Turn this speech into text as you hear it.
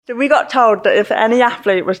So we got told that if any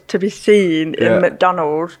athlete was to be seen in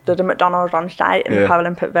McDonald's, there's a McDonald's on site in the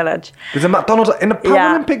Paralympic Village. There's a McDonald's in the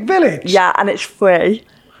Paralympic Village? Yeah, and it's free.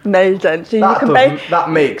 Amazing. So that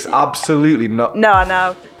makes absolutely no... No, I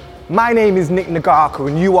know. My name is Nick Nagaka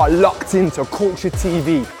and you are locked into Culture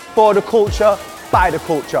TV. For the culture, by the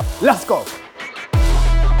culture. Let's go.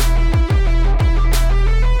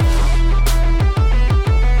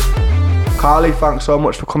 Carly, thanks so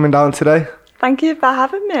much for coming down today. Thank you for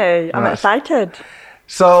having me. I'm excited.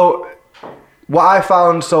 So, what I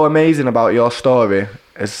found so amazing about your story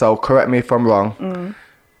is, so correct me if I'm wrong,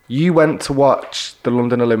 you went to watch the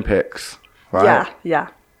London Olympics, right? Yeah.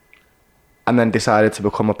 And then decided to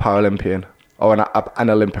become a Paralympian, or an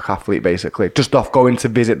Olympic athlete, basically, just off going to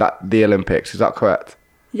visit the Olympics. Is that correct?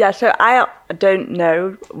 Yeah, so I don't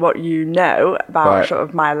know what you know about sort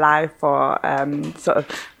of my life or sort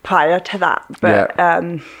of prior to that, but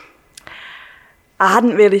I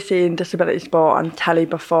hadn't really seen disability sport on telly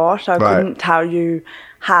before, so I couldn't tell you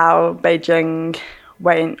how Beijing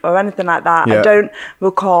went or anything like that. I don't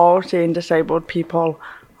recall seeing disabled people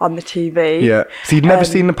on the TV. Yeah. So you'd never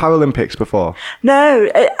seen the Paralympics before? No.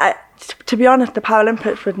 To be honest, the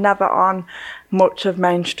Paralympics was never on much of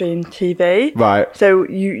mainstream TV. Right. So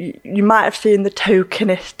you might have seen the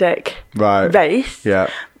tokenistic race.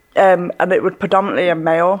 Yeah. And it was predominantly a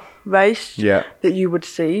male race that you would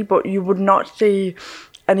see, but you would not see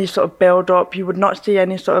any sort of build-up. You would not see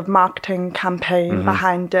any sort of marketing campaign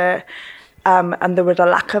behind it. And there was a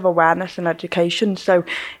lack of awareness and education. So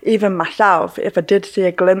even myself, if I did see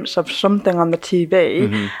a glimpse of something on the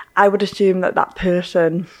TV, I would assume that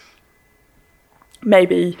person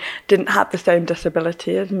maybe didn't have the same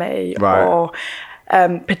disability as me, or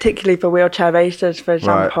particularly for wheelchair racers, for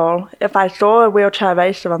example. If I saw a wheelchair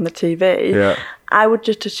racer on the TV, I would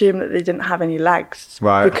just assume that they didn't have any legs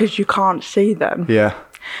because you can't see them. Yeah.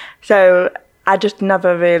 So I just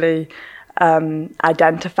never really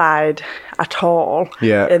identified at all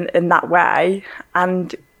in that way.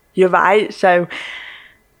 And you're right. So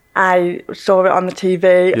I saw it on the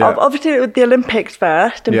TV. Obviously, it was the Olympics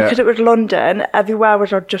first, and because it was London, everywhere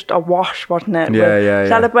was just awash, wasn't it? With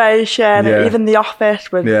celebration, and even the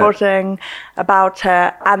office was buzzing about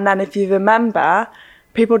it. And then, if you remember,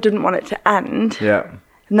 people didn't want it to end. Yeah.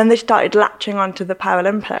 And then they started latching onto the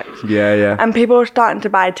Paralympics. Yeah. And people were starting to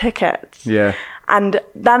buy tickets. Yeah. And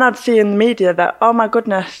then I'd see in the media that, oh my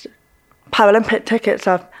goodness, Paralympic tickets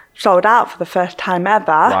are sold out for the first time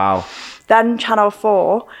ever. Wow. Then Channel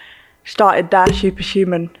 4 started their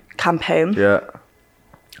Superhuman campaign. Yeah.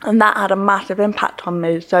 And that had a massive impact on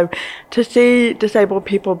me. So to see disabled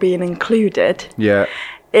people being included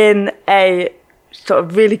in a sort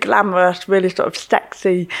of really glamorous, really sort of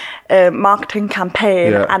sexy marketing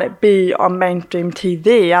campaign and it be on mainstream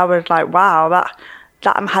TV, I was like, wow,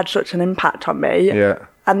 that had such an impact on me. Yeah.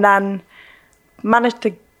 And then managed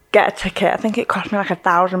to get a ticket. I think it cost me like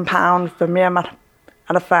 £1,000 for me and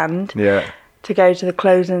a friend to go to the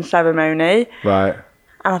closing ceremony. Right.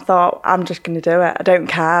 And I thought, I'm just going to do it. I don't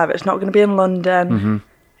care. It's not going to be in London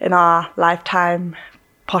in our lifetime,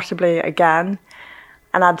 possibly again.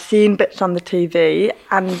 And I'd seen bits on the TV,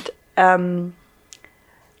 and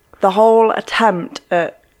the whole attempt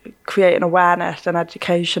at creating awareness and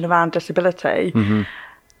education around disability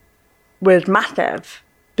was massive,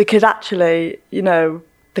 because actually, you know,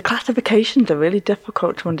 the classifications are really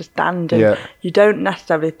difficult to understand, and you don't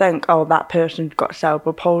necessarily think, oh, that person's got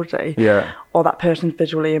cerebral palsy, or that person's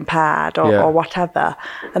visually impaired, or whatever.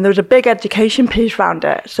 And there was a big education piece around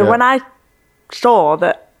it. So when I saw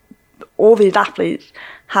that all these athletes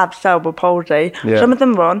have cerebral palsy, some of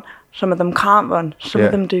them run, some of them can't run, some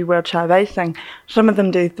of them do wheelchair racing, some of them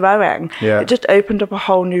do throwing. It just opened up a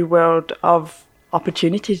whole new world of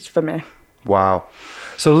opportunities for me. Wow.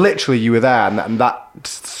 So literally you were there, and that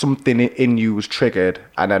something in you was triggered,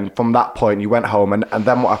 and then from that point you went home, and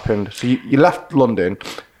then what happened? So you left London,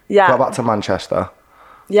 got back to Manchester.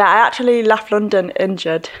 Yeah, I actually left London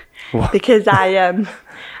injured because I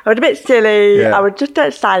was a bit silly, I was just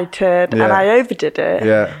excited, and I overdid it.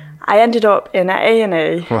 Yeah. I ended up in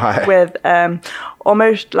A&E with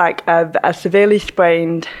almost like a severely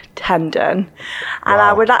sprained tendon, and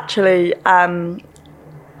I was actually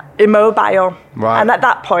immobile. And at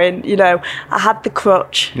that point, you know, I had the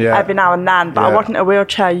crutch every now and then, but I wasn't a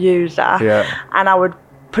wheelchair user, and I was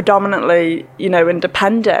predominantly, you know,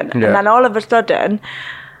 independent. And then all of a sudden,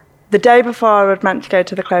 the day before I was meant to go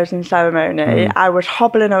to the closing ceremony, I was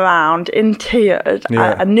hobbling around in tears.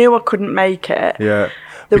 I knew I couldn't make it. Yeah.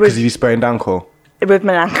 Because of your sprained ankle? With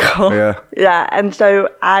my ankle. Yeah. And so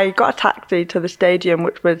I got a taxi to the stadium,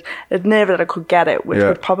 which was as near as I could get it, which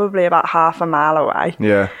was probably about half a mile away.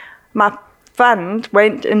 Yeah. My friend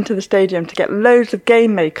went into the stadium to get loads of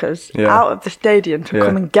game makers out of the stadium to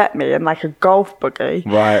come and get me in like a golf buggy.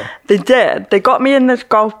 Right. They did. They got me in this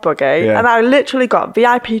golf buggy, and I literally got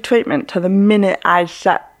VIP treatment to the minute I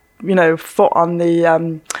set, foot on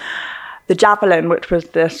the javelin, which was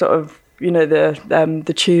the sort of,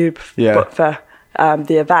 the tube, but for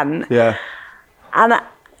the event. Yeah. And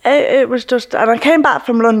it was just, and I came back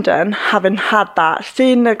from London having had that,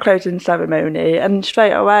 seen the closing ceremony, and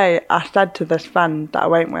straight away I said to this friend that I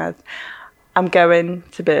went with, I'm going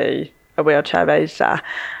to be a wheelchair racer.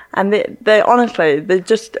 And they honestly, they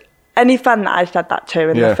just, any friend that I said that to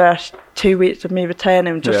in the first 2 weeks of me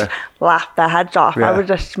returning just laughed their heads off. I was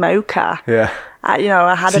a smoker. Yeah. I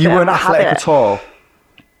had so a bit of a habit. you weren't athletic at all?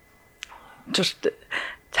 Just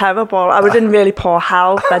terrible. I was in really poor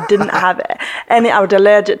health. I didn't have I was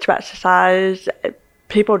allergic to exercise.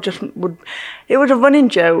 People just would, it was a running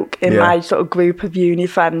joke in my sort of group of uni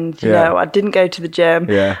friends, I didn't go to the gym.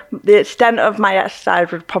 Yeah. The extent of my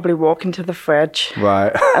exercise was probably walking to the fridge.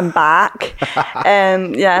 Right. And back.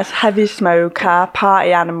 Yes, heavy smoker,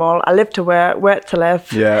 party animal. I live to work to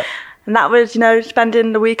live. Yeah. And that was,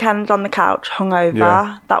 spending the weekends on the couch, hungover.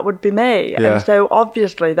 Yeah. That would be me. Yeah. And so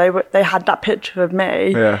obviously they had that picture of me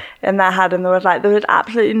in their head, and there was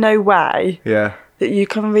absolutely no way that you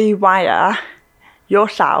can rewire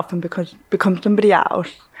yourself and become somebody else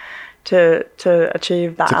to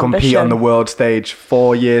achieve that ambition. To compete on the world stage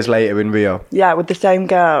 4 years later in Rio. Yeah, with the same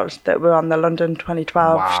girls that were on the London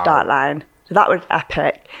 2012 start line. So that was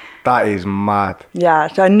epic. That is mad. Yeah,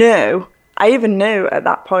 so I even knew at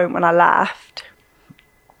that point when I left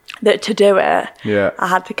that to do it, I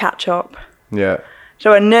had to catch up. Yeah.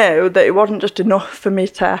 So I knew that it wasn't just enough for me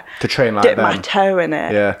to train like dip my toe in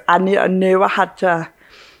it. Yeah. I knew I had to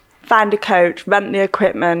find a coach, rent the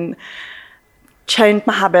equipment, change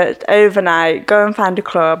my habits overnight, go and find a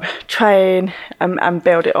club, train, and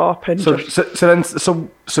build it up. And so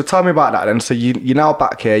tell me about that then. So you're now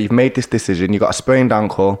back here. You've made this decision. You got a sprained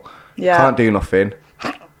ankle. Yeah. Can't do nothing.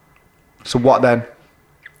 So what then?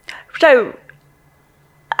 So,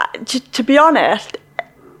 to be honest,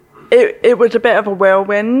 it was a bit of a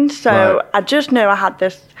whirlwind. So I just knew I had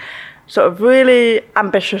this sort of really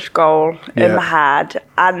ambitious goal in my head.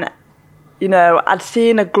 And, I'd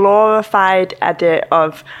seen a glorified edit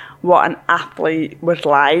of what an athlete was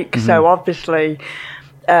like. Mm-hmm. So obviously,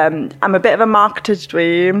 I'm a bit of a marketer's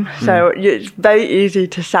dream. So it's very easy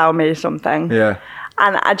to sell me something. Yeah.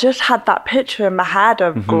 And I just had that picture in my head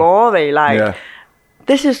of glory,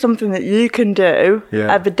 this is something that you can do,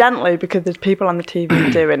 evidently, because there's people on the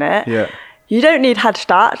TV doing it. Yeah. You don't need head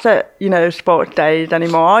starts at, sports days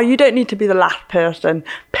anymore. You don't need to be the last person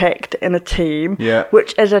picked in a team,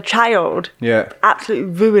 which as a child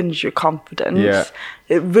absolutely ruins your confidence. Yeah.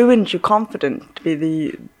 It ruins your confidence to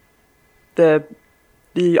be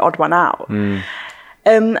the odd one out. Mm.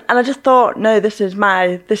 And I just thought, no, this is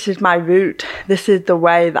my route. This is the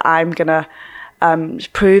way that I'm gonna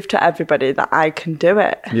prove to everybody that I can do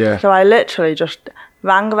it. Yeah. So I literally just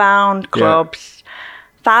rang around clubs,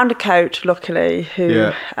 found a coach, luckily,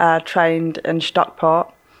 who trained in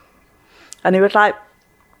Stockport, and he was like,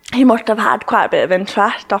 he must have had quite a bit of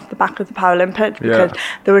interest off the back of the Paralympics because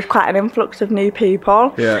there was quite an influx of new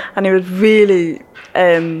people, and he was really,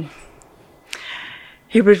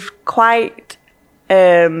 he was quite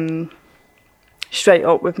straight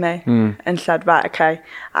up with me and said, right, okay,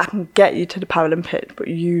 I can get you to the Paralympics, but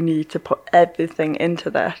you need to put everything into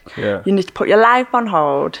this. Yeah. You need to put your life on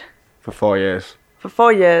hold. For 4 years. For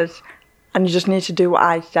 4 years, and you just need to do what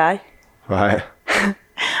I say. Right.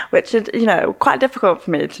 Which is, quite difficult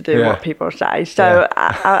for me to do what people say. So,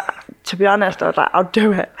 I, to be honest, I was like, I'll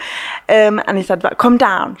do it. And he said, right, come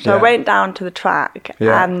down. So I went down to the track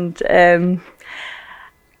and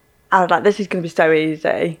I was like, this is going to be so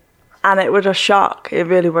easy. And it was a shock. It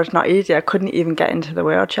really was not easy. I couldn't even get into the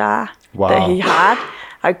wheelchair that he had.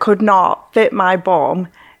 I could not fit my bum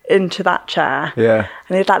into that chair. Yeah.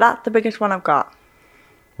 And he's like, that's the biggest one I've got.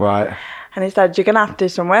 Right. And he said, you're going to have to do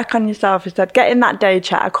some work on yourself. He said, get in that day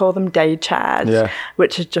chair. I call them day chairs,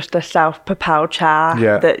 which is just a self-propelled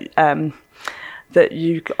chair that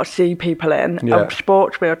you see people in. Yeah. A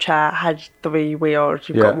sports wheelchair has 3 wheels.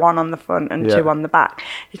 You've got 1 on the front and 2 on the back.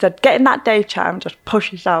 He said, get in that day chair and just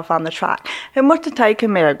push yourself on the track. It must have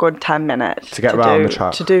taken me a good 10 minutes to get around the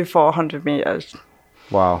track. To do 400 metres.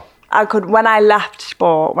 Wow. I could, when I left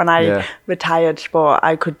sport, when I retired sport,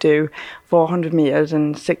 I could do 400 metres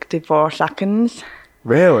in 64 seconds.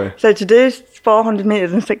 Really? So to do 400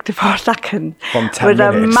 metres in 64 seconds was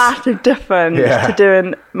a massive difference to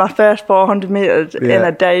doing my first 400 metres in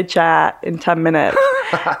a day chair in 10 minutes.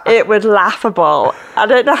 It was laughable. I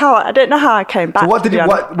don't know how I came back.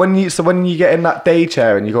 So when you get in that day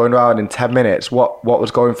chair and you're going around in 10 minutes, what was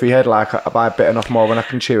going through your head? Like, have I bitten off more than I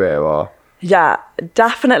can chew it, or? Yeah,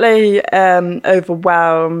 definitely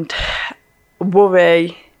overwhelmed,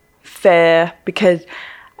 worry, fear, because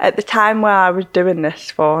at the time where I was doing this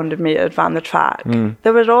 400 metres around the track,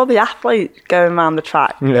 there was all the athletes going around the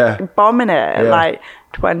track, bombing it at like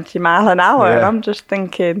 20 mile an hour. And I'm just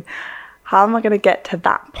thinking, how am I going to get to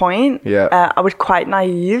that point? I was quite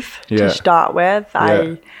naive to start with.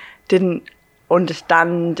 I didn't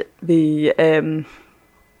understand the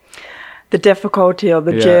difficulty or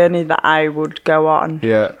the journey that I would go on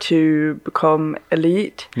to become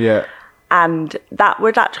elite. And that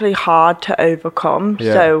was actually hard to overcome.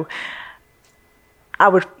 So I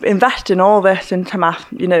was investing all this into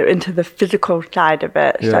into the physical side of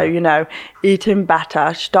it. So, eating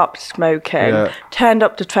better, stopped smoking, turned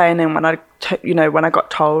up to training when I got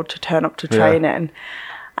told to turn up to training.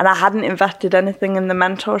 And I hadn't invested anything in the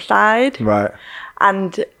mental side. Right.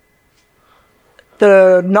 And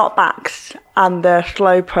the knockbacks and the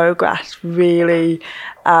slow progress really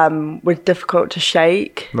was difficult to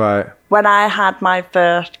shake. Right. When I had my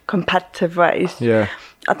first competitive race, I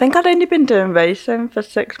think I'd only been doing racing for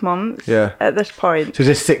 6 months at this point. So is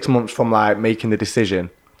this 6 months from like making the decision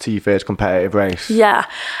to your first competitive race? Yeah.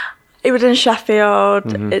 It was in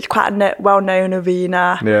Sheffield. It's quite a well-known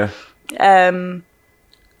arena.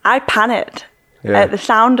 I panicked at the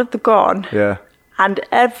sound of the gun. And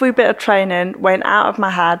every bit of training went out of my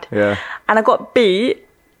head. And I got beat.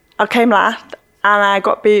 I came last. And I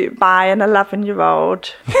got beat by an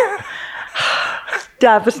 11-year-old.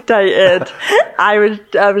 Devastated. I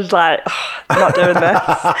was like, not doing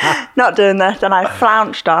this. And I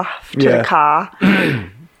flounced off to the car.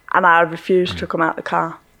 And I refused to come out the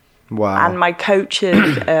car. Wow. And my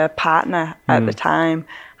coach's partner at the time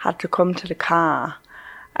had to come to the car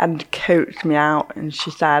and coach me out. And she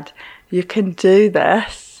said, you can do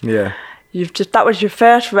this. That was your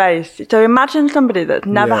first race. So imagine somebody that's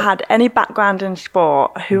never had any background in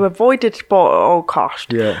sport, who avoided sport at all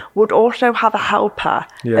costs, would also have a helper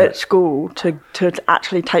at school to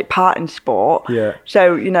actually take part in sport.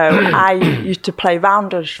 So, I used to play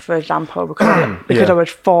rounders, for example, because I was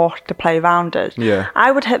forced to play rounders.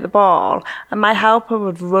 I would hit the ball and my helper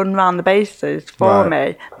would run around the bases for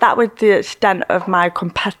me. That was the extent of my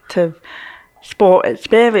competitive sport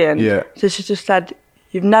experience. So she just said,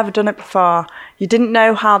 you've never done it before. You didn't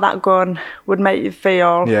know how that gun would make you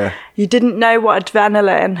feel. You didn't know what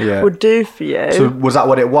adrenaline would do for you. So was that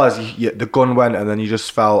what it was? The gun went and then you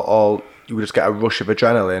just felt you would just get a rush of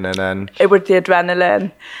adrenaline and then... It was the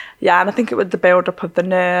adrenaline. And I think it was the build-up of the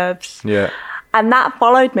nerves. And that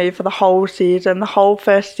followed me for the whole season, the whole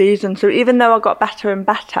first season. So even though I got better and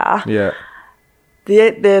better...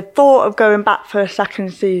 The thought of going back for a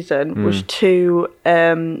second season was too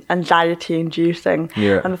anxiety-inducing.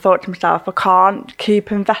 And I thought to myself, I can't keep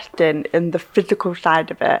investing in the physical side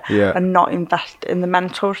of it and not invest in the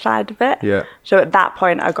mental side of it. So at that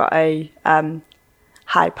point, I got a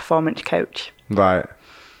high-performance coach. Right.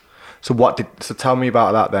 So tell me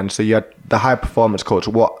about that then. So you had the high-performance coach.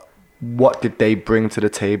 What did they bring to the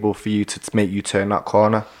table for you to make you turn that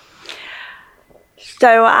corner?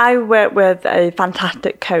 So I worked with a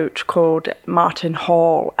fantastic coach called Martin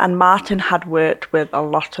Hall, and Martin had worked with a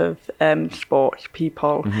lot of sports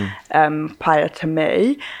people prior to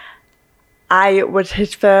me. I was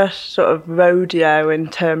his first sort of rodeo in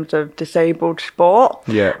terms of disabled sport.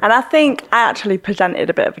 And I think I actually presented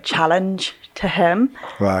a bit of a challenge to him.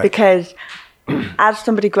 Because as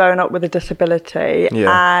somebody growing up with a disability,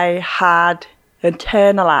 I had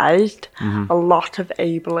internalized a lot of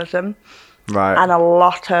ableism. And a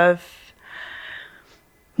lot of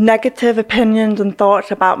negative opinions and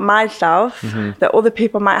thoughts about myself that other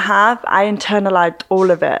people might have. I internalized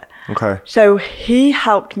all of it. So he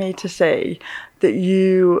helped me to see that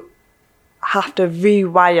you have to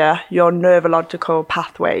rewire your neurological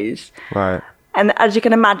pathways. And as you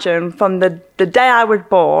can imagine, from the day I was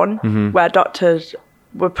born, where doctors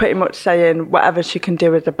were pretty much saying whatever she can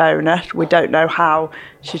do is a bonus, we don't know how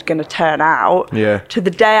she's going to turn out, to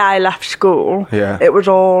the day I left school, it was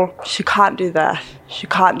all, she can't do this, she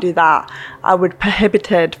can't do that. I was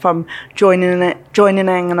prohibited from joining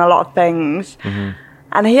in a lot of things.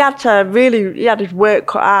 And he had his work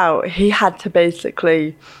cut out. He had to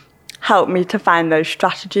basically help me to find those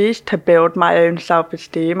strategies to build my own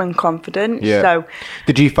self-esteem and confidence. So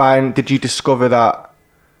did you discover that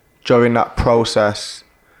during that process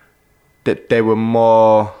that there were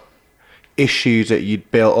more issues that you'd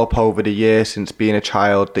built up over the years since being a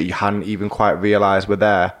child that you hadn't even quite realised were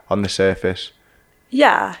there on the surface?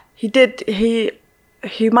 Yeah, he did. He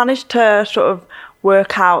managed to sort of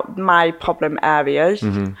work out my problem areas,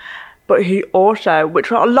 but he also,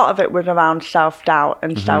 which a lot of it was around self-doubt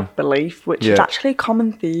and self-belief, which is actually a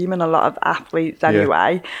common theme in a lot of athletes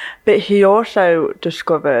anyway. But he also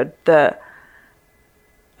discovered that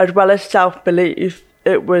as well as self-belief,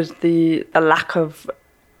 it was the lack of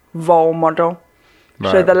role model.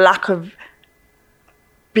 Right. So the lack of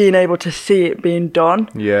being able to see it being done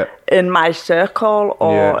in my circle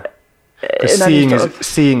or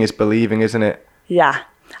seeing is believing, isn't it? Yeah.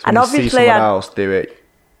 So and obviously, see someone else do it,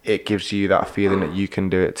 it gives you that feeling that you can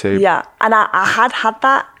do it too. Yeah, and I had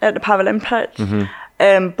that at the Paralympics.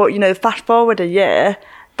 But, you know, fast forward a year,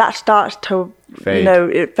 that starts to fade. You know,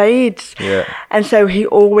 it fades. Yeah. And so he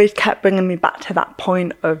always kept bringing me back to that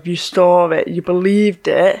point of you saw it, you believed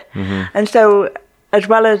it. And so as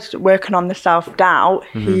well as working on the self-doubt,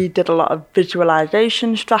 he did a lot of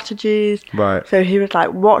visualization strategies. Right. So he was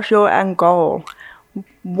like, what's your end goal?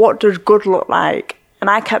 What does good look like? And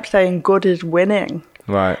I kept saying good is winning.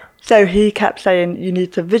 Right. So he kept saying you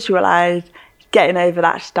need to visualize getting over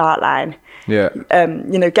that start line. Yeah.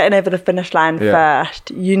 You know, getting over the finish line first.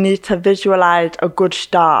 You need to visualize a good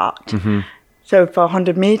start. So for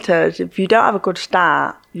 100 meters, if you don't have a good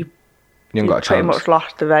start, you pretty much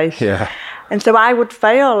lost the race. Yeah. And so I would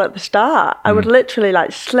fail at the start. I would literally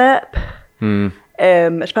like slip,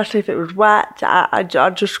 especially if it was wet. I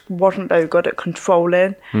just wasn't very good at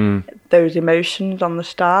controlling those emotions on the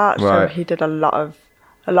start. Right. So he did a lot of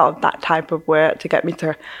that type of work to get me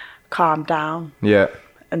to calm down. Yeah.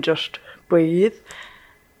 And just breathe.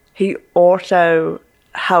 He also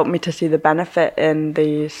helped me to see the benefit in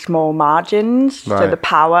the small margins. Right. So the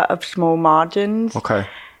power of small margins. Okay.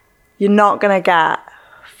 You're not going to get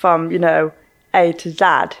from, you know, A to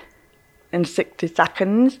Z in 60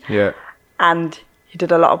 seconds. Yeah. And he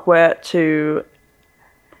did a lot of work to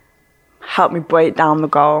help me break down the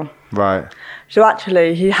goal. Right. So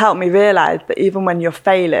actually, he helped me realise that even when you're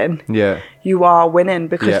failing, you are winning,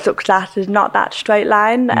 because success is not that straight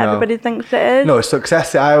line that everybody thinks it is. No,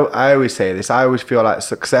 success, I always say this, I always feel like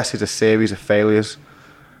success is a series of failures.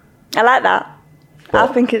 I like that. I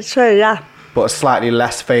think it's true, yeah. But slightly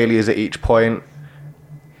less failures at each point.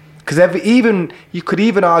 Because even you could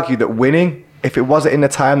even argue that winning, if it wasn't in the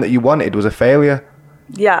time that you wanted, was a failure.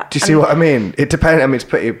 Yeah. Do you see what I mean? It depends. I mean, it's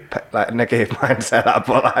pretty like negative mindset,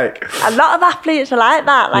 but like a lot of athletes are like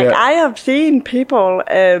that. Like I have seen people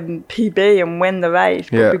PB and win the race,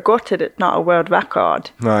 but be gutted it's not a world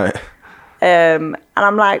record. Right. And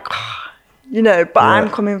I'm like, you know, but I'm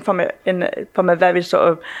coming from a very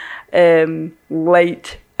sort of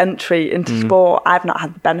late entry into sport. I've not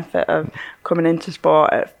had the benefit of coming into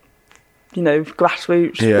sport at, you know,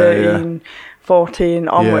 grassroots 13, 14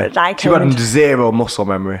 onwards. So you got zero muscle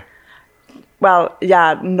memory? Well,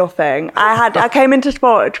 nothing. I came into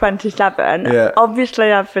sport at 27.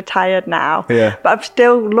 Obviously, I've retired now. But I've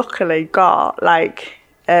still luckily got like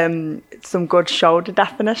some good shoulder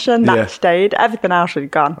definition that stayed. Everything else is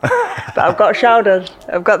gone. But I've got shoulders.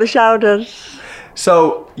 I've got the shoulders.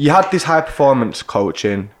 So you had this high performance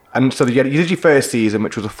coaching, and so you did your first season,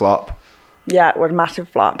 which was a flop. Yeah, it was a massive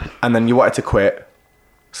flop. And then you wanted to quit.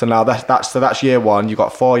 So now that's year one. You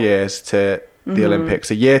got 4 years to the Olympics.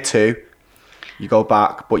 So year two, you go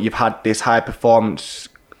back, but you've had this high performance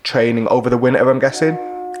training over the winter, I'm guessing.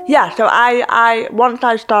 Yeah. So I once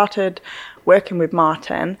I started working with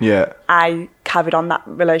Martin, I carried on that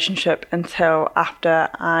relationship until after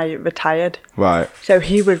I retired. Right. So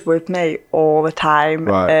he was with me all the time.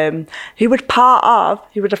 Right. He was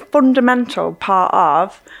a fundamental part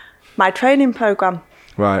of my training program.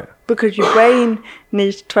 Right. Because your brain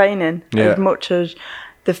needs training as much as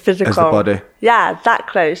the physical. As the body. Yeah,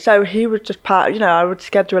 exactly. So he was just part, you know, I would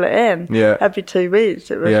schedule it in every 2 weeks.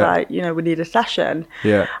 It was like, you know, we need a session.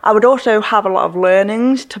 Yeah. I would also have a lot of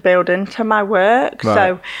learnings to build into my work. Right.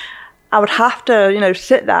 So I would have to, you know,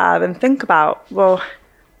 sit there and think about, well,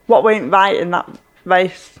 what went right in that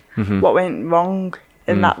race? What went wrong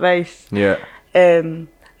in that race? Yeah. And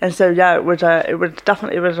so, it was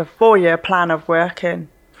definitely a 4-year plan of working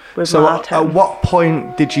with Martin. So at what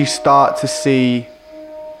point did you start to see,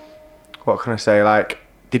 what can I say, like,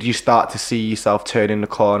 did you start to see yourself turning the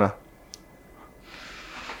corner?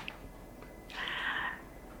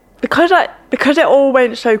 Because it all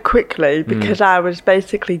went so quickly, because I was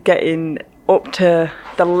basically getting up to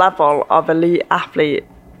the level of elite athlete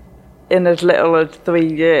in as little as 3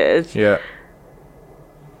 years. Yeah.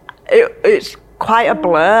 It's quite a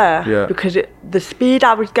blur because the speed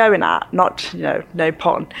I was going at, not, no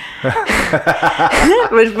pun,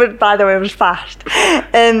 which by the way was fast,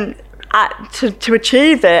 to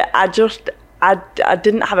achieve it, I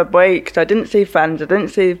didn't have a break, so I didn't see friends, I didn't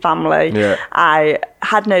see family, I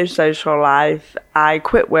had no social life, I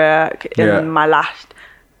quit work in my last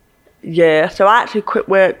year, so I actually quit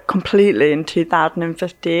work completely in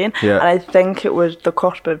 2015, and I think it was the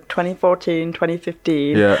cusp of 2014,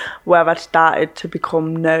 2015, where I started to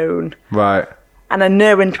become known. Right. And I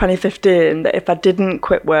knew in 2015 that if I didn't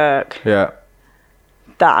quit work, that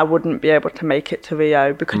I wouldn't be able to make it to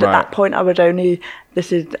Rio, because at that point I was only,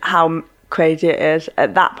 this is how crazy it is,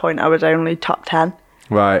 at that point I was only top 10.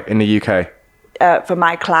 Right, in the UK? For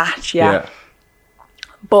my class,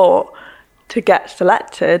 But to get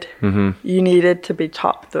selected, you needed to be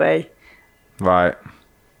top 3. Right.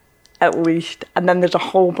 At least. And then there's a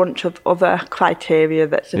whole bunch of other criteria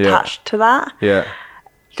that's attached to that. Yeah.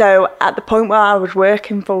 So at the point where I was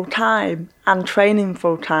working full time and training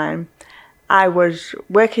full time, I was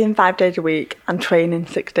working 5 days a week and training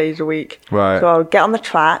 6 days a week. Right. So I would get on the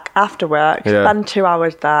track after work, spend 2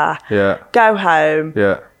 hours there, go home.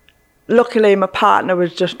 Yeah. Luckily, my partner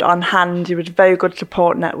was just on hand. He was a very good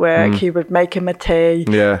support network. He was making my tea,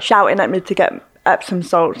 shouting at me to get Epsom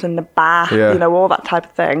salts in the bath, all that type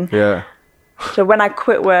of thing. Yeah. So when I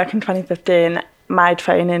quit work in 2015, my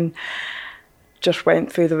training just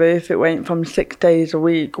went through the roof. It went from 6 days a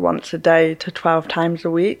week, once a day, to 12 times a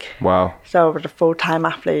week. Wow. So I was a full-time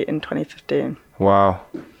athlete in 2015. Wow.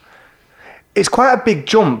 It's quite a big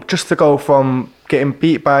jump just to go from getting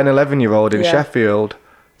beat by an 11-year-old in Sheffield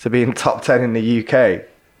to being top 10 in the UK.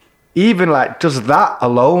 Even just that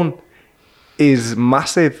alone is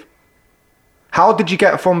massive. How did you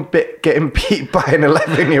get from getting beat by an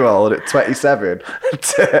 11-year-old at 27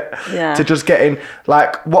 to just getting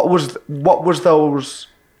what was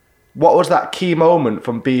that key moment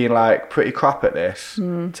from being pretty crap at this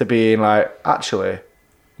to being actually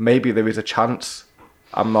maybe there is a chance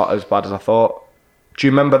I'm not as bad as I thought? Do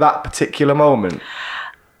you remember that particular moment?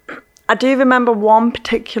 I do remember one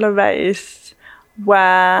particular race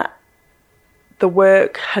where the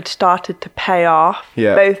work had started to pay off,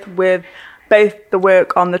 both the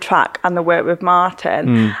work on the track and the work with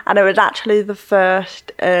Martin. And it was actually the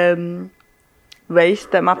first race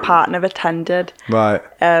that my partner attended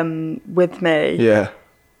with me. Yeah.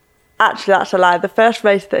 Actually, that's a lie. The first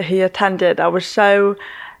race that he attended, I was so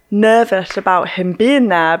nervous about him being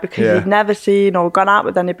there because he'd never seen or gone out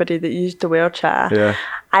with anybody that used a wheelchair. Yeah.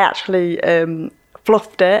 I actually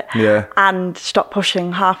fluffed it and stopped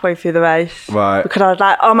pushing halfway through the race. Right. Because I was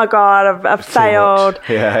like, oh my God, I've failed.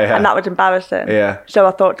 And that was embarrassing. Yeah. So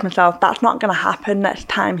I thought to myself, that's not going to happen next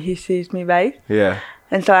time he sees me race. Yeah.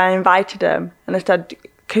 And so I invited him and I said,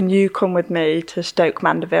 can you come with me to Stoke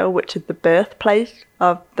Mandeville, which is the birthplace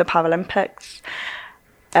of the Paralympics?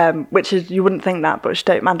 Which is, you wouldn't think that, but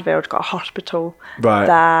Stoke Mandeville's got a hospital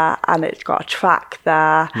there, and it's got a track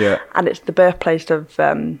there, and it's the birthplace of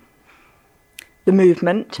the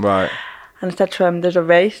movement. Right. And I said to him, there's a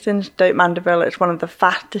race in Stoke Mandeville, it's one of the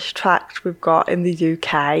fastest tracks we've got in the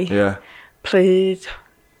UK. Yeah. Please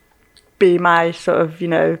be my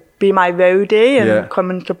be my roadie and come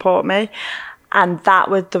and support me. And that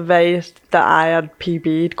was the race that I had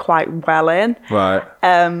PB'd quite well in. Right.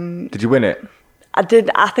 Did you win it? I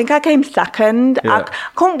did. I think I came second. I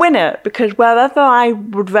couldn't win it because wherever I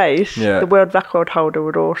would race, the world record holder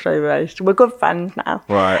would also race. We're good friends now.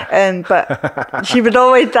 Right. But she was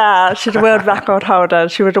always there. She's a world record holder.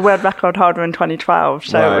 She was a world record holder in 2012.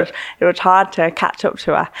 So it was hard to catch up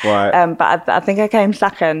to her. Right. But I think I came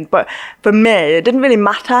second. But for me, it didn't really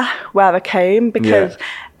matter where I came because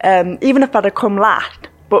even if I'd have come last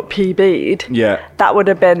but PB'd, that would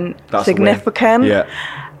have been significant. Yeah.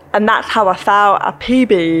 And that's how I felt. I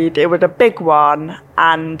PB'd, it was a big one,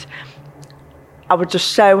 and I was just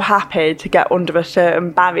so happy to get under a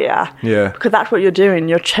certain barrier. Yeah. Because that's what you're doing,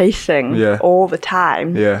 you're chasing all the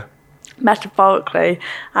time. Yeah. Metaphorically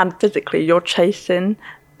and physically, you're chasing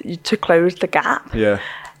to close the gap. Yeah.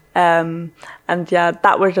 And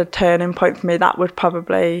that was a turning point for me. That was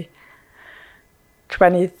probably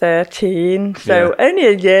 2013, so only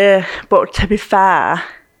a year, but to be fair,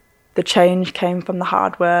 the change came from the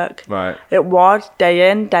hard work. Right. It was day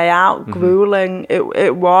in, day out, grueling.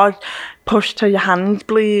 It was push till your hands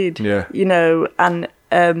bleed. Yeah. And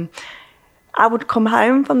I would come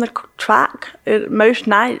home from the track most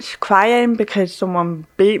nights crying because someone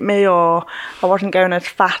beat me or I wasn't going as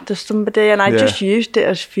fast as somebody, and I just used it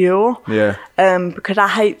as fuel. Yeah. Because I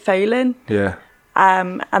hate failing. Yeah.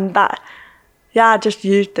 And that, I just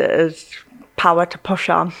used it as power to push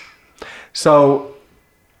on. So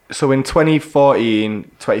in 2014,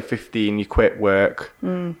 2015, you quit work.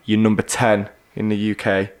 You're number 10 in the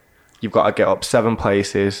UK. You've got to get up 7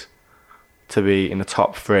 places to be in the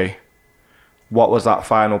top 3. What was that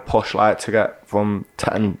final push like to get from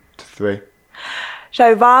 10 to 3?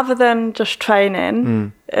 So rather than just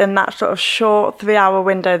training in that sort of short 3-hour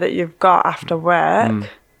window that you've got after work,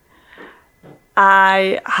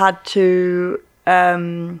 I had to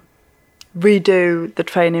redo the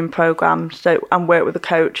training programme and work with a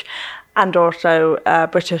coach and also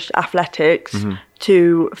British Athletics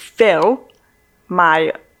to fill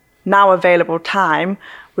my now available time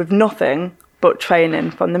with nothing but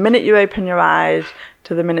training from the minute you open your eyes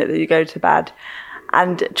to the minute that you go to bed.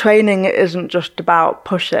 And training isn't just about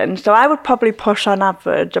pushing. So I would probably push on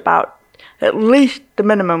average about, at least the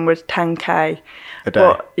minimum was 10k a day.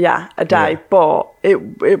 But, yeah, a day. Yeah. But it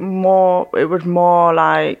was more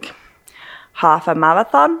like half a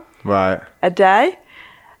marathon a day.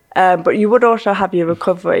 But you would also have your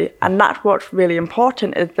recovery, and that's what's really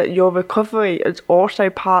important, is that your recovery is also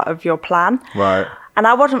part of your plan. Right. And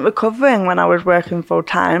I wasn't recovering when I was working full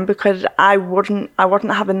time because I wasn't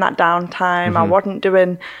having that downtime. I wasn't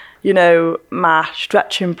doing, my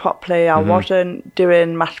stretching properly. I wasn't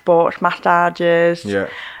doing my sports massages. Yeah.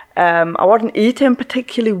 I wasn't eating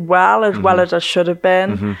particularly well as I should have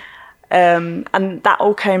been. And that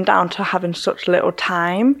all came down to having such little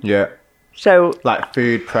time. Yeah. So like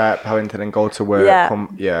food prep, having to then go to work.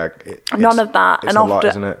 None of that. It's a lot,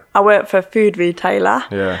 isn't it? I work for a food retailer.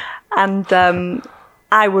 Yeah. And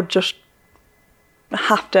I would just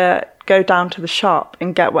have to go down to the shop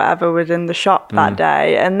and get whatever was in the shop that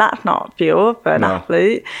day, and that's not fuel for an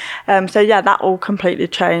athlete. That all completely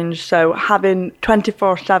changed. So having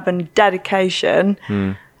 24/7 dedication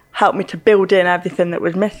helped me to build in everything that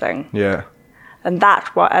was missing. Yeah. And that's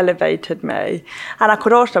what elevated me. And I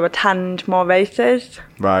could also attend more races.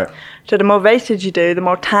 Right. So the more races you do, the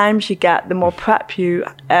more times you get, the more prep you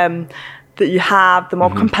that you have, the more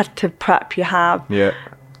competitive prep you have,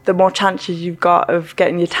 the more chances you've got of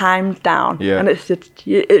getting your times down. Yeah. And it's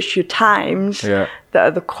your times that are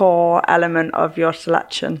the core element of your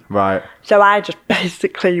selection. Right. So I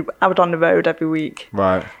was on the road every week.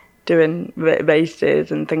 Right. Doing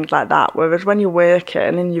races and things like that. Whereas when you're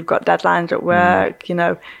working and you've got deadlines at work, you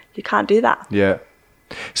can't do that. Yeah.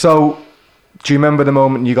 So, do you remember the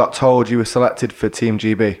moment you got told you were selected for Team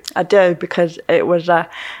GB? I do, because it was a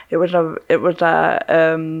bit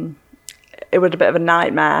of a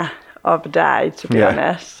nightmare of a day, to be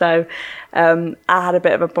honest. So, I had a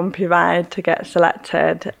bit of a bumpy ride to get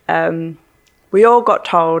selected. We all got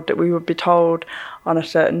told that we would be told on a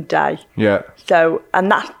certain day. Yeah. So,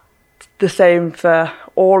 and that's the same for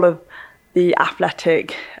all of the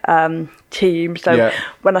athletic teams. So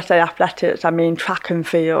when I say athletics, I mean track and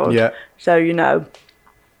field. Yeah. So, your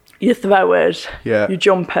throwers, your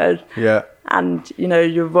jumpers, and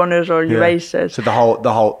your runners or your racers. So the whole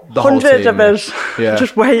hundreds team, of us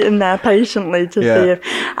just waiting there patiently to see if.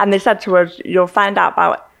 And they said to us, you'll find out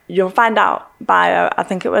by I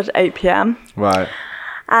think it was 8 p.m. Right.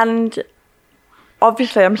 And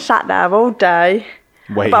obviously I'm sat there all day.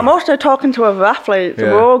 Waiting. But I'm also talking to other athletes.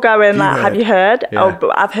 Yeah. We're all going like, have you heard? Yeah. Oh,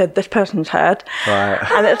 but I've heard this person's heard. Right.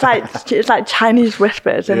 And it's like Chinese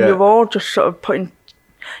whispers, and you're all just sort of putting,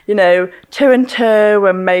 2 and 2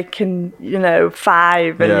 and making,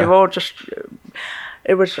 5, and you're all just.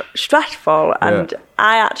 It was stressful, and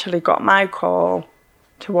I actually got my call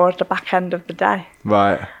towards the back end of the day.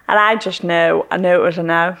 Right. And I just knew. I knew it was a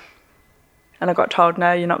no. And I got told,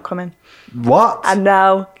 no, you're not coming. What? And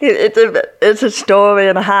no, it's a story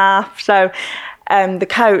and a half. So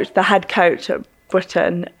the head coach at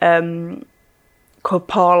Britain, called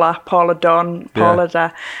Paula Dunn. Paula's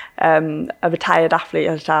a retired athlete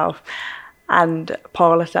herself. And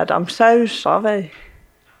Paula said, I'm so sorry.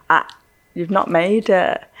 You've not made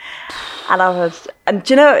it. And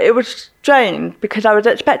it was strange because I was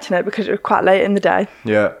expecting it because it was quite late in the day.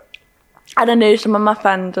 Yeah. And I knew some of my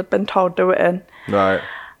friends had been told to do it in. Right.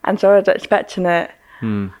 And so I was expecting it.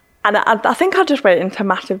 And I think I just went into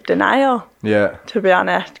massive denial. Yeah. To be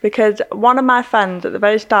honest. Because one of my friends at the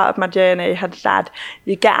very start of my journey had said,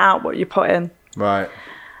 you get out what you put in. Right.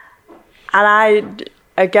 And I,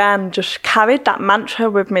 again, just carried that mantra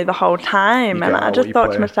with me the whole time. And I just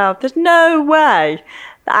thought to myself, there's no way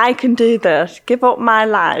that I can do this, give up my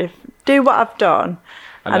life, do what I've done,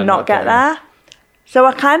 and not get there. So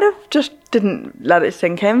I kind of just didn't let it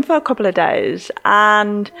sink in for a couple of days.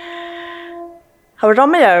 And I was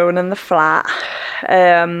on my own in the flat.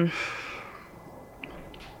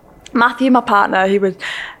 Matthew, my partner, he was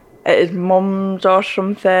at his mum's or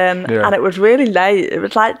something, and it was really late. It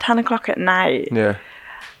was like 10 o'clock at night. Yeah.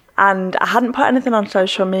 And I hadn't put anything on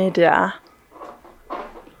social media.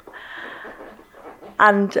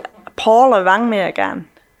 And Paula rang me again.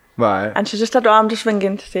 Right. And she just said, I'm just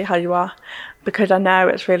ringing to see how you are, because I know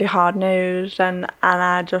it's really hard news, and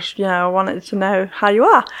I just, wanted to know how you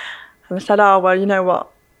are. And I said, oh, well, you know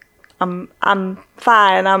what? I'm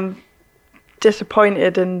fine. I'm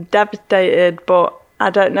disappointed and devastated, but I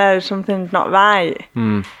don't know, something's not right.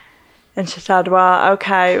 And she said, well,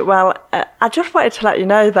 okay, well, I just wanted to let you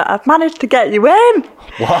know that I've managed to get you in.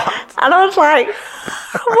 What? And I was like,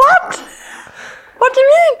 what? What do you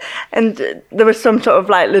mean? And there was some sort of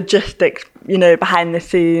like logistics, behind the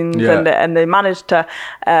scenes, and they managed to,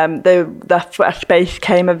 a space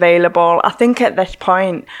came available. I think at this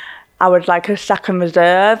point, I was like a second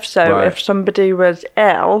reserve. So if somebody was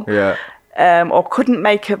ill, or couldn't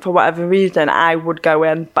make it for whatever reason, I would go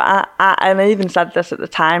in. But I even said this at the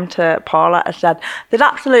time to Paula. I said, there's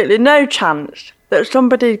absolutely no chance that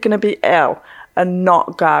somebody's going to be ill and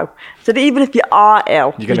not go. So even if you are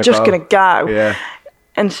ill, you're just going to go. Yeah.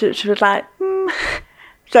 And she was like,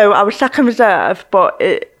 So I was second reserve, but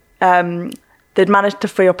they'd managed to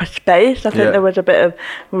free up a space. I think there was a bit of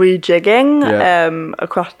rejigging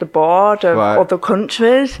across the board of other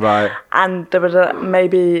countries. Right. And there was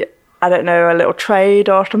maybe, I don't know, a little trade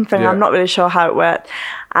or something. I'm not really sure how it worked.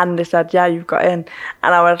 And they said, yeah, you've got in.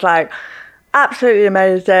 And I was like, absolutely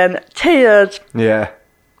amazing. Tears. Yeah.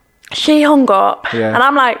 She hung up. Yeah. And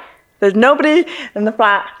I'm like, there's nobody in the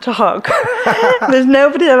flat to hug. There's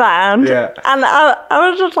nobody around. Yeah. And I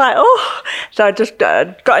was just like, oh. So I just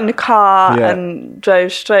got in the car and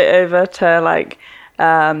drove straight over to like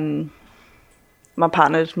my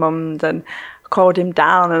partner's mum's and called him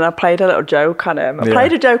down, and I played a little joke on him. I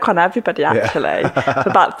played a joke on everybody actually for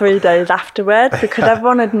about 3 days afterwards, because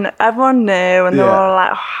everyone knew, and they were all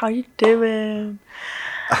like, oh, how you doing?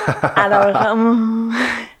 And I was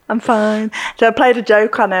like, I'm fine. So I played a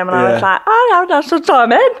joke on him, and I was like, oh, no, that's what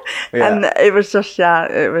I'm in. Yeah. And it was just,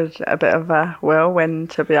 it was a bit of a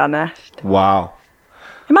whirlwind, to be honest. Wow.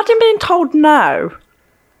 Imagine being told no,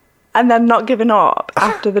 and then not giving up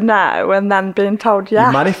after the no, and then being told yes.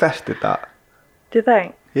 You manifested that. Do you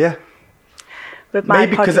think? Yeah. With my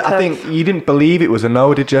maybe because I think you didn't believe it was a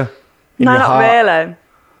no, did you? No, not really.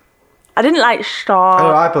 I didn't like start.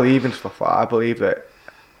 I believe in stuff like that.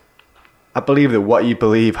 I believe that what you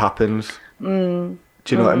believe happens. Do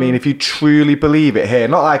you know what I mean? If you truly believe it here,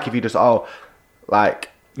 not like if you just, not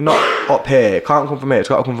up here, it can't come from here, it's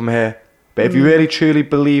got to come from here. But if you really truly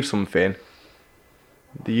believe something,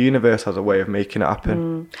 the universe has a way of making it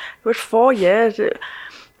happen. It was 4 years.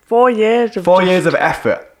 4 years of 4 years of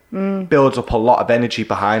effort builds up a lot of energy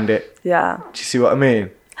behind it. Yeah. Do you see what I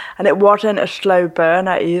mean? And it wasn't a slow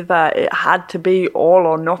burner either. It had to be all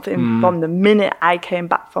or nothing from the minute I came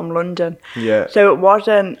back from London. Yeah. So it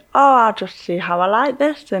wasn't, I'll just see how I like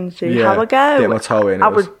this and see how I go. Dip my toe in. I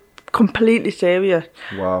was completely serious.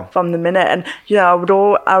 Wow. From the minute. And, I would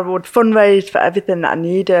fundraise for everything that I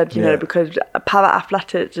needed, you know, because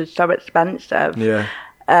para-athletics is so expensive. Yeah.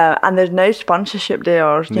 And there's no sponsorship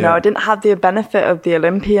deals. You know, I didn't have the benefit of the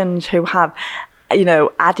Olympians who have,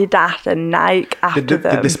 Adidas and Nike after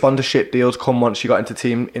them. Did the sponsorship deals come once you got into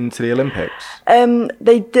the Olympics?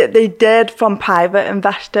 They did from private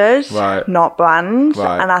investors, not brands.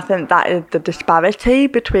 Right. And I think that is the disparity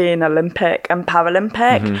between Olympic and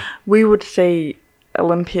Paralympic. We would see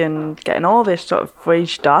Olympians getting all this sort of free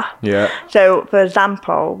stuff. Yeah. So, for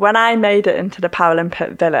example, when I made it into the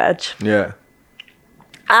Paralympic Village,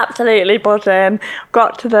 absolutely buzzing,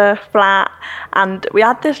 got to the flat, and we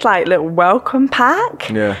had this like little welcome pack.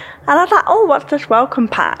 Yeah. And I was like, oh, what's this welcome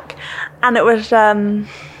pack? And it was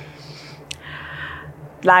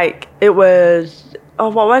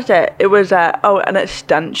what was it? It was an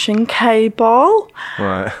extension cable.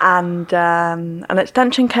 Right. And an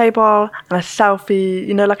extension cable and a selfie,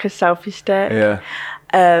 like a selfie stick. Yeah.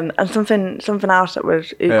 And something else that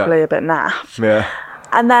was equally a bit naff. Yeah.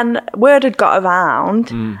 And then word had got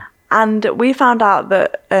around, and we found out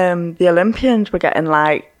that the Olympians were getting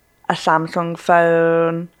like a Samsung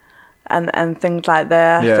phone and things like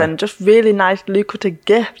this, and just really nice, lucrative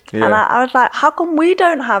gifts. Yeah. And I was like, how come we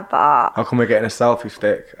don't have that? How come we're getting a selfie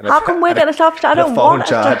stick? How come we're getting a selfie stick? I don't want a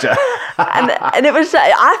phone charger. and it was,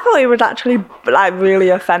 I thought it was actually like really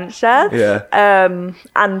offensive. Yeah.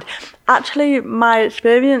 And actually, my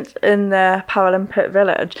experience in the Paralympic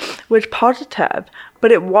Village was positive,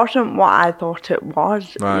 but it wasn't what I thought it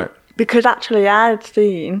was. Right. Because actually, I had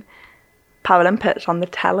seen Paralympics on the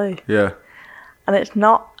telly. Yeah. And it's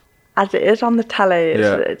not as it is on the telly.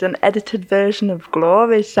 It's an edited version of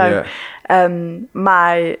Glory. So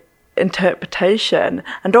my interpretation,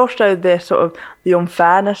 and also the sort of the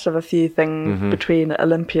unfairness of a few things between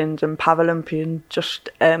Olympians and Paralympians, just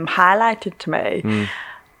highlighted to me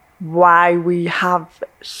why we have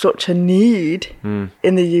such a need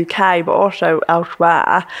in the UK, but also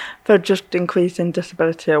elsewhere, for just increasing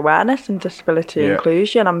disability awareness and disability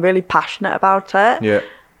inclusion. I'm really passionate about it.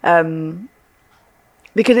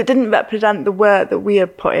 Because it didn't represent the work that we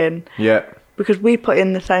had put in. Because we put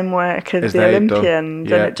in the same work as the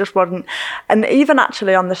Olympians, and it just wasn't. And even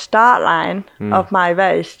actually on the start line of my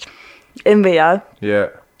race in Rio,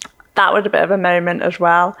 that was a bit of a moment as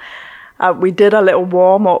well. We did a little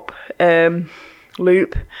warm-up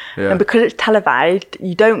loop, and because it's televised,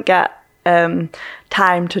 you don't get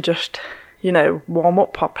time to just, warm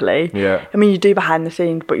up properly. I mean, you do behind the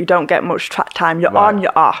scenes, but you don't get much track time. You're on,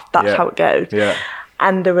 you're off. That's how it goes.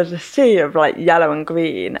 And there was a sea of like yellow and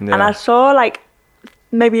green, and I saw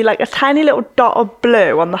maybe a tiny little dot of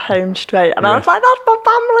blue on the home straight, and I was like, that's my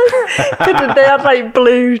family. Because they had like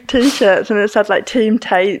blue t-shirts and it said like Team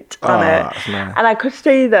Tate on it. Nice. And I could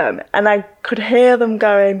see them and I could hear them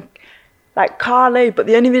going like Carly, but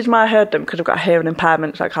the only reason why I heard them, because I've got a hearing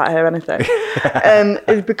impairment, so I can't hear anything,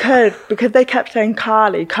 is because they kept saying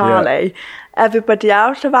Carly. Everybody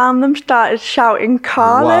else around them started shouting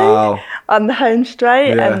Carly on the home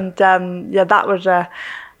straight, and that was a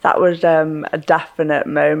definite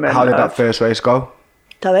moment. How did that first race go?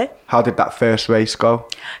 Sorry? How did that first race go?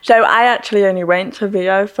 So I actually only went to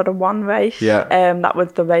Rio for the one race. That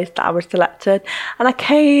was the race that I was selected, and I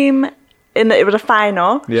came in. It was a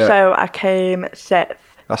final, so I came 6th.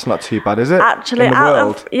 That's not too bad, is it? Actually, in the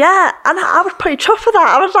world. And I was pretty chuffed for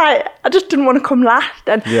that. I was like, I just didn't want to come last.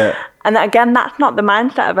 And again, that's not the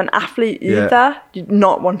mindset of an athlete either. You're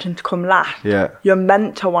not wanting to come last. You're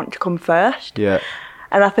meant to want to come first.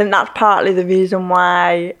 And I think that's partly the reason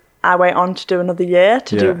why I went on to do another year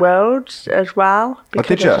to do Worlds as well.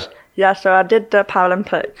 Did you? Yeah, so I did the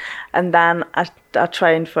Paralympics, and then I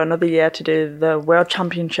trained for another year to do the World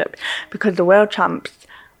Championship, because the World Champs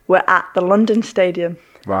were at the London Stadium.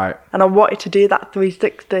 Right. And I wanted to do that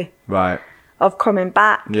 360. Right. Of coming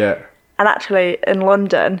back. And actually in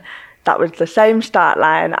London, that was the same start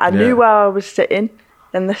line. I knew where I was sitting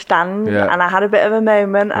in the stand, and I had a bit of a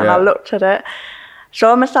moment, and I looked at it,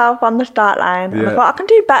 saw myself on the start line, and I thought, I can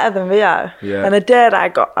do better than Rio. And I did. I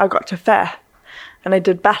got to 5th, and I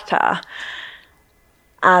did better.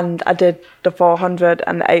 And I did the 400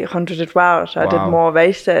 and the 800 as well, so I did more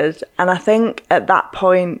races. And I think at that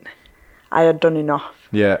point, I had done enough.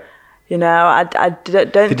 I don't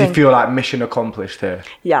think... Did you feel like mission accomplished here?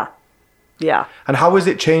 Yeah. And how has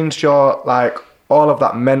it changed your, all of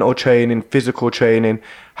that mental training, physical training?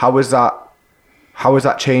 How has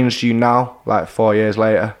that changed you now, 4 years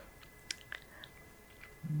later?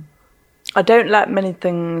 I don't let many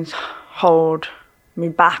things hold me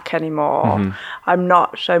back anymore. I'm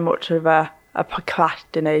not so much of a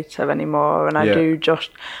procrastinator anymore, and I do just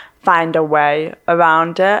find a way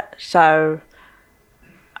around it. So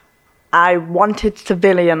I wanted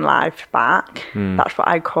civilian life back. That's what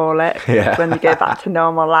I call it. When you go back to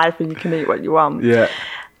normal life and you can eat what you want.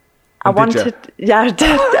 I wanted, I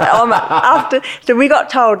did. So we got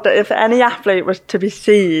told that if any athlete was to be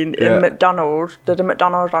seen in McDonald's, there's a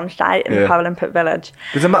McDonald's on site in the Paralympic Village.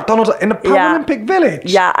 There's a McDonald's in the Paralympic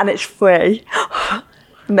Village? Yeah, and it's free.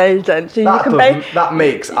 Amazing. So that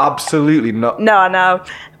makes absolutely no. No, I know.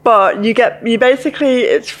 But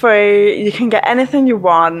it's free. You can get anything you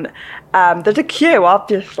want. There's a queue,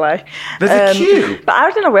 obviously. There's a queue? But I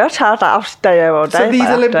was in a wheelchair. I was like, I'll stay here all day. So these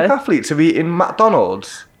Olympic athletes are eating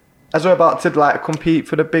McDonald's as we're about to compete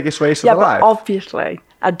for the biggest race of their life? Yeah, but obviously,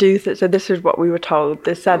 I do. So this is what we were told.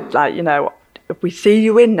 They said, if we see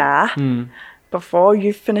you in there before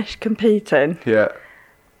you finish competing,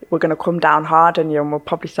 we're going to come down hard on you and we'll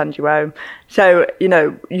probably send you home. So,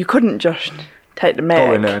 you couldn't just take the mic.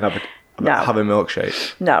 Go in there and have a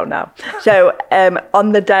milkshake. No. So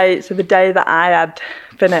on the day that I had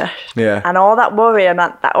finished, and all that worry and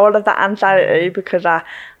all of that anxiety, because I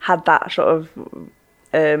had that sort of,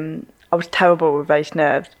 I was terrible with race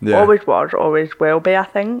nerves. Always was, always will be, I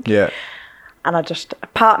think. And I just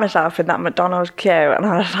parked myself in that McDonald's queue, and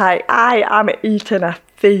I was like, I am eating a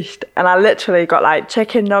feast, and I literally got like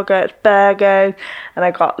chicken nuggets, burgers, and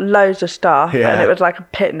I got loads of stuff, and it was like a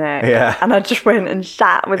picnic. And I just went and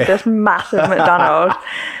sat with this massive McDonald's.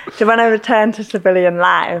 So when I returned to civilian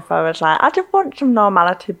life, I was like, I just want some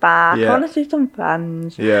normality back. I want to see some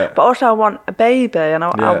friends, but also I want a baby, and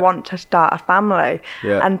I want to start a family.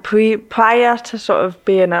 And prior to sort of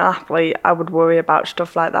being an athlete, I would worry about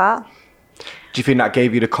stuff like that. Do you think that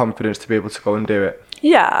gave you the confidence to be able to go and do it?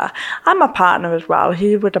 Yeah, and my partner as well.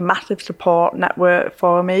 He was a massive support network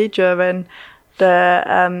for me during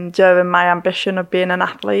my ambition of being an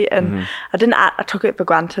athlete, and I took it for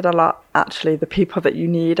granted a lot. Actually, the people that you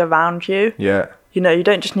need around you. You know, you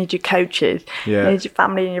don't just need your coaches. You need your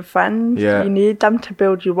family and your friends. You need them to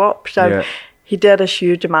build you up. So he did a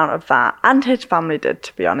huge amount of that, and his family did,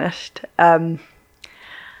 to be honest. And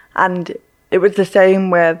it was the same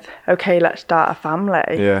with, okay, let's start a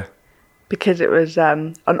family. Because it was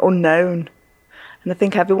an unknown. And I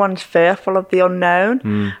think everyone's fearful of the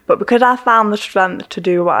unknown. But because I found the strength to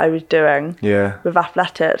do what I was doing with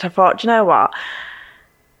athletics, I thought, do you know what?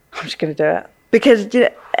 I'm just going to do it. Because you know,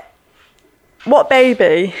 what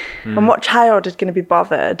baby and what child is going to be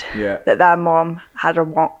bothered that their mum had a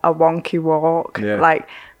wonky walk? Like,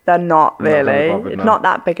 they're not really. It's not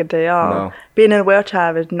that big a deal. Being in a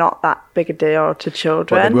wheelchair is not that big a deal to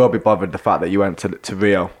children. But they will be bothered the fact that you went to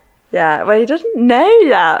Rio. Yeah, well, he doesn't know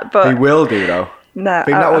yet, but... He will do, though. No, I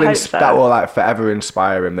think that will like forever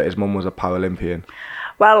inspire him that his mum was a Paralympian.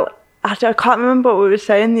 Well, I can't remember what we were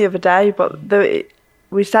saying the other day, but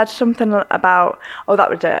we said something about, that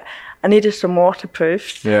was it. I needed some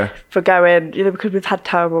waterproofs for going, you know, because we've had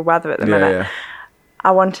terrible weather at the minute.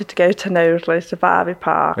 I wanted to go to Knowsley Safari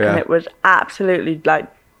Park, and it was absolutely like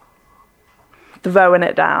throwing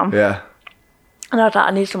it down. And I was like,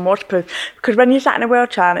 I need some waterproof. Because when you're sat in a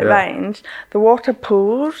wheelchair and it rains, the water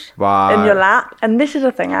pools in your lap. And this is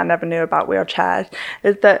a thing I never knew about wheelchairs,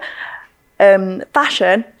 is that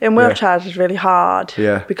fashion in wheelchairs is really hard.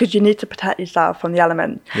 Because you need to protect yourself from the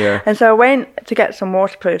elements. And so I went to get some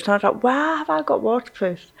waterproofs, and I was like, where have I got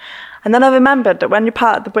waterproofs? And then I remembered that when you're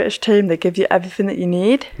part of the British team, they give you everything that you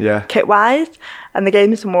need, kit-wise. And they gave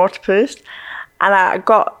me some waterproofs. And I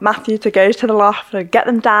got Matthew to go to the loft and get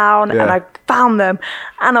them down, and I found them.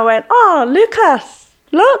 And I went, oh, Lucas,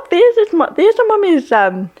 look, these are Mummy's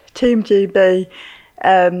Team GB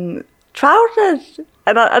trousers.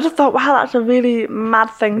 And I just thought, wow, that's a really mad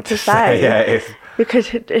thing to say. It is. Because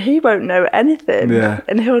he won't know anything,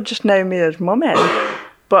 and he'll just know me as Mummy.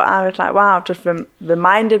 But I was like, wow, I've just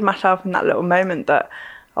reminded myself in that little moment that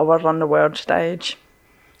I was on the world stage.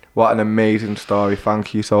 What an amazing story.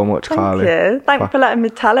 Thank you so much, Carly. Thank you. Thanks for letting me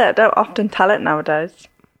tell it. I don't often tell it nowadays.